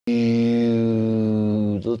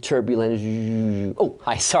little turbulent. Oh,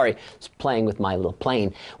 hi, sorry. I was playing with my little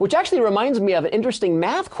plane, which actually reminds me of an interesting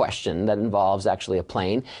math question that involves actually a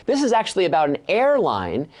plane. This is actually about an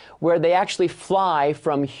airline where they actually fly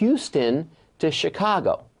from Houston to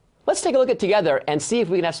Chicago. Let's take a look at it together and see if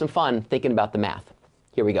we can have some fun thinking about the math.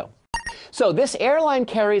 Here we go. So this airline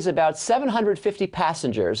carries about 750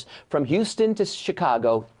 passengers from Houston to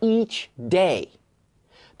Chicago each day.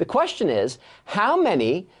 The question is, how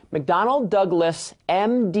many McDonnell Douglas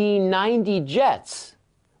MD-90 jets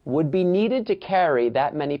would be needed to carry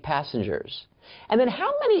that many passengers? And then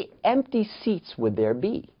how many empty seats would there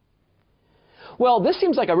be? Well, this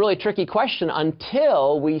seems like a really tricky question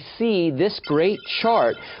until we see this great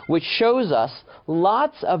chart, which shows us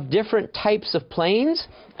lots of different types of planes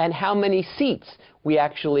and how many seats we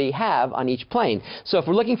actually have on each plane. So if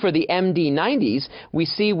we're looking for the MD-90s, we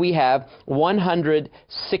see we have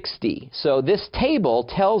 160. So this table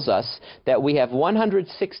tells us that we have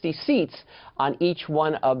 160 seats on each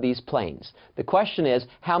one of these planes. The question is,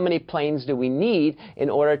 how many planes do we need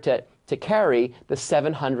in order to carry the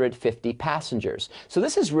 750 passengers? So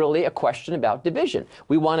this is really a question about division.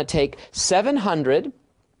 We want to take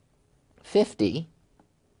 750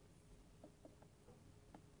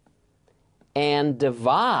 and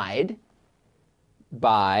divide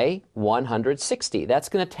by 160. That's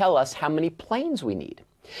going to tell us how many planes we need.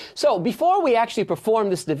 So before we actually perform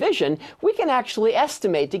this division, we can actually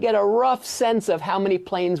estimate to get a rough sense of how many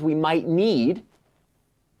planes we might need.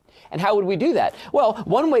 And how would we do that? Well,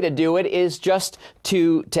 one way to do it is just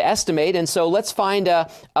to estimate. And so let's find a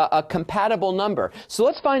compatible number. So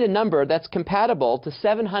let's find a number that's compatible to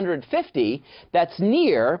 750 that's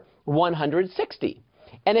near 160.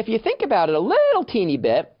 And if you think about it a little teeny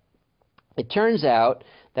bit, it turns out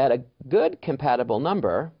that a good compatible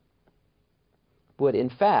number would in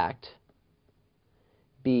fact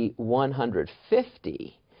be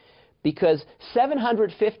 150. Because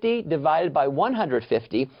 750 divided by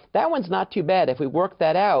 150, that one's not too bad. If we work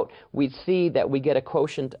that out, we'd see that we get a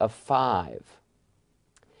quotient of 5.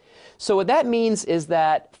 So what that means is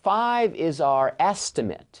that 5 is our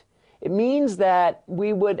estimate. It means that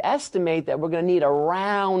we would estimate that we're going to need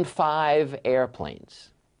around 5 airplanes.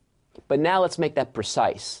 But now let's make that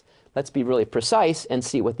precise. Let's be really precise and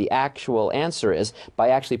see what the actual answer is by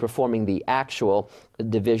actually performing the actual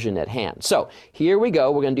division at hand. So here we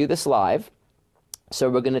go. We're going to do this live. So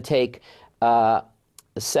we're going to take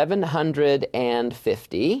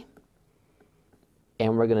 750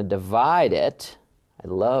 and we're going to divide it. I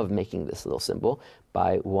love making this little symbol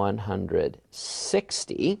by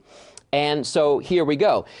 160. And so here we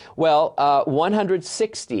go. Well,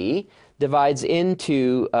 160 divides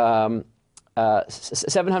into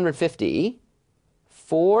 750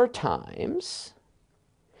 4 times.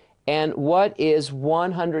 And what is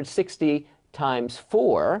 160 times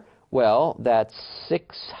 4? Well, that's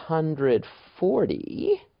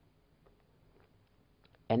 640.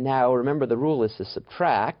 And now remember, the rule is to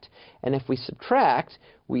subtract. And if we subtract,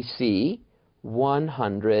 we see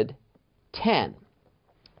 110,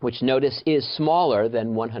 which notice is smaller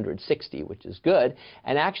than 160, which is good.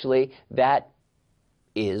 And actually, that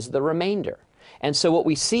is the remainder. And so what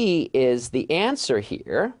we see is the answer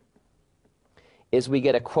here is we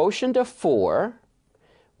get a quotient of 4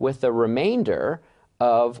 with a remainder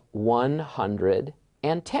of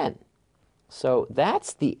 110. So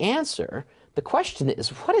that's the answer. The question is,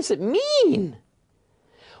 what does it mean?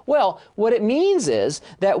 Well, what it means is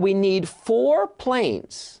that we need 4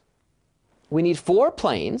 planes. We need 4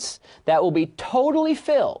 planes that will be totally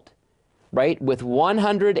filled, right, with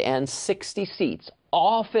 160 seats,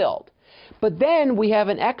 all filled. But then we have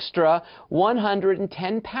an extra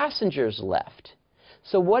 110 passengers left.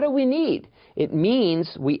 So what do we need? It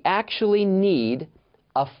means we actually need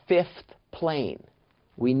a 5th plane.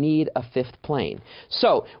 We need a 5th plane.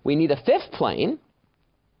 So we need a 5th plane.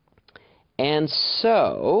 And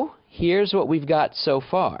so here's what we've got so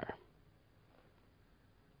far.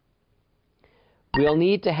 We'll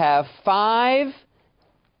need to have 5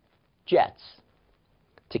 jets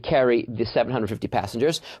to carry the 750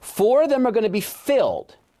 passengers. 4 of them are going to be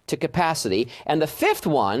filled to capacity, and the 5th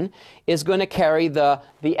one is going to carry the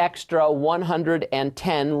extra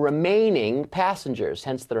 110 remaining passengers,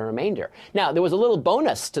 hence the remainder. Now, there was a little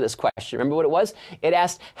bonus to this question. Remember what it was? It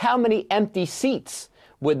asked, how many empty seats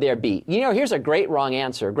would there be? You know, here's a great wrong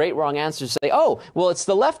answer. A great wrong answer to say, oh, well, it's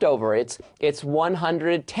the leftover. It's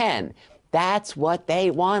 110. That's what they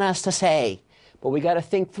want us to say. But we got to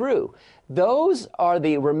think through. Those are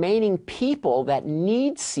the remaining people that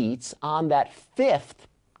need seats on that 5th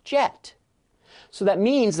jet. So that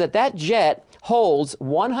means that that jet holds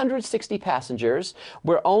 160 passengers.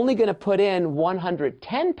 We're only going to put in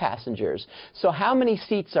 110 passengers. So how many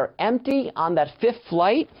seats are empty on that fifth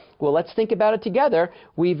flight? Well, let's think about it together.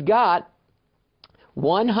 We've got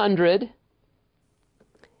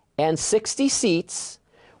 160 seats.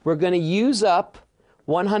 We're going to use up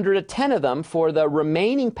 110 of them for the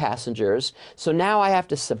remaining passengers. So now I have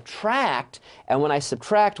to subtract, and when I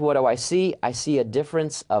subtract, what do I see? I see a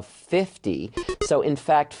difference of 50. So in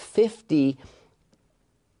fact, 50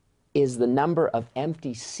 is the number of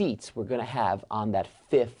empty seats we're going to have on that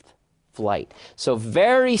fifth flight. So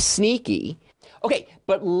very sneaky. Okay,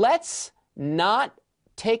 but let's not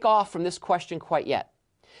take off from this question quite yet,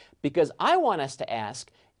 because I want us to ask,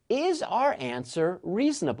 is our answer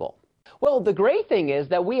reasonable? Well, the great thing is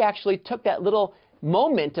that we actually took that little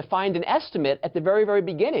moment to find an estimate at the very, very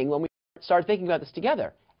beginning when we started thinking about this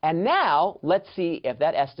together. And now, let's see if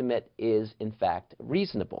that estimate is, in fact,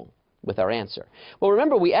 reasonable with our answer. Well,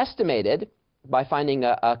 remember, we estimated, by finding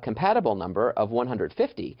a compatible number of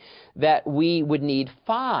 150, that we would need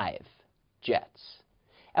 5 jets.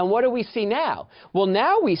 And what do we see now? Well,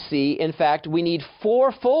 now we see, in fact, we need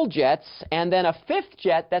 4 full jets and then a 5th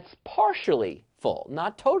jet that's partially full,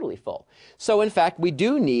 not totally full. So in fact, we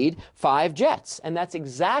do need 5 jets, and that's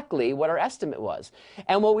exactly what our estimate was.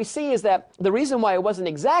 And what we see is that the reason why it wasn't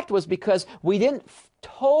exact was because we didn't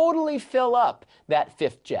totally fill up that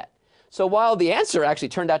 5th jet. So while the answer actually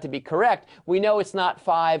turned out to be correct, we know it's not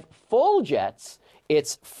 5 full jets,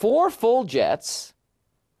 it's 4 full jets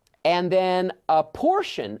and then a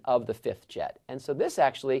portion of the 5th jet. And so this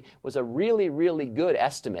actually was a really, really good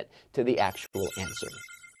estimate to the actual answer.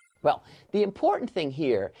 Well, the important thing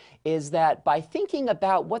here is that by thinking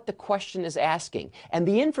about what the question is asking and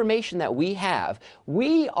the information that we have,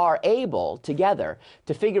 we are able together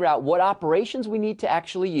to figure out what operations we need to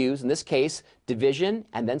actually use, in this case, division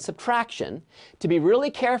and then subtraction, to be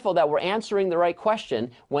really careful that we're answering the right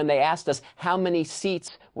question when they asked us how many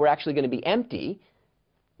seats were actually going to be empty.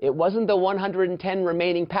 It wasn't the 110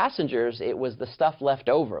 remaining passengers, it was the stuff left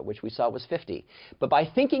over, which we saw was 50. But by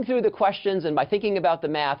thinking through the questions and by thinking about the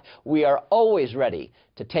math, we are always ready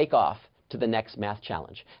to take off to the next math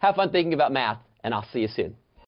challenge. Have fun thinking about math, and I'll see you soon.